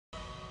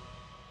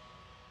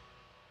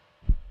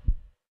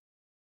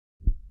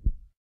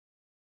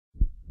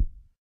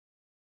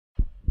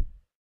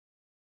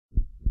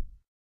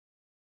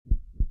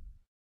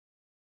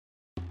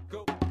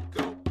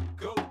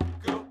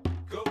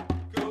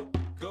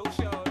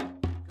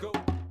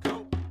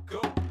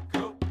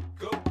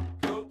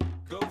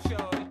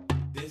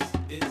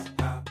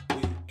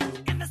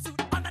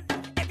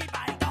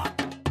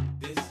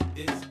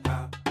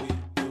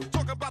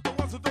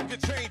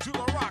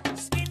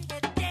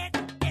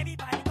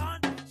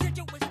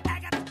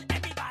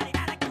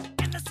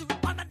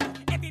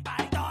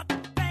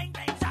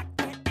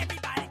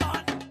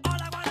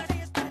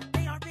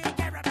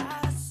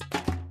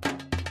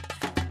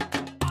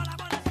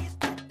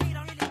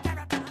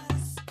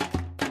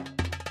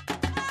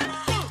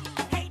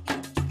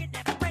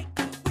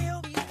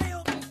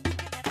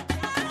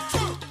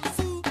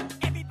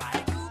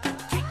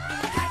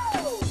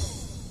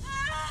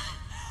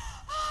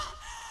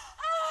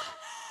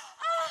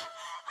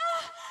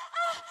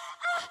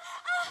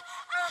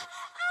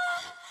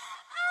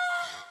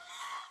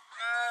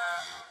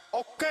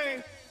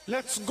Okay,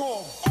 let's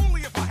go.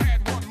 Only if I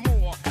had one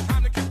more.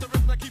 Time to kick the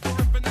rhythm, keep it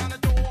ripping down the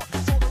door.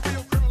 So the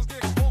real criminals get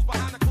exposed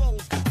behind the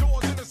clothes.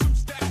 Doors in the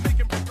suits that they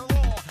can break the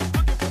law.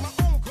 Looking for my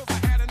own cause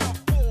I had enough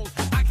fools.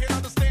 I can't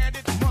understand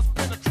it, must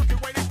been a crooked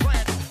way they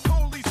planned it.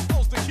 Police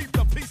supposed to keep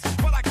the peace,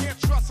 but I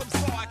can't trust them,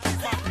 so I keep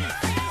my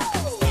peace.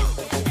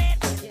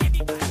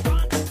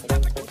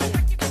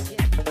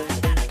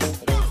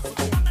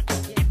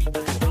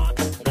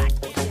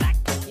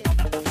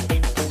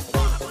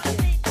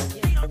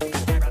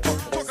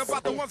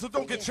 So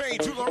don't get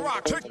chained to the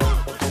rock. Check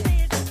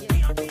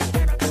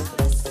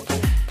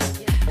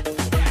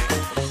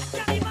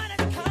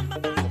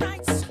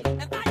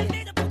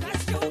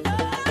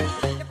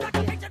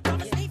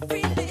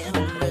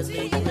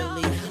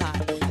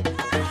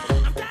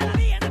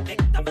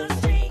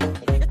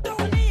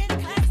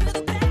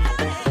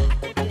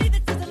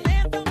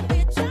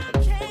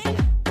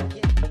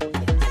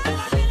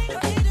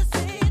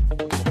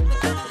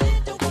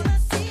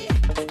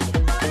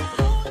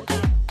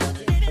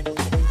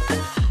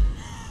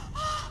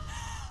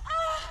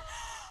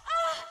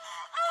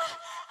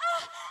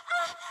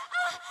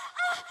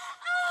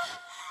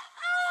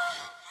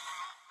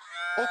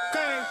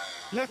Okay,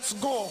 let's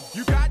go.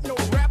 You got no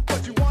rap,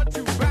 but you want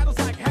to. Battles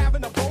like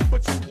having a boat,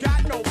 but you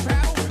got no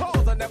paddle.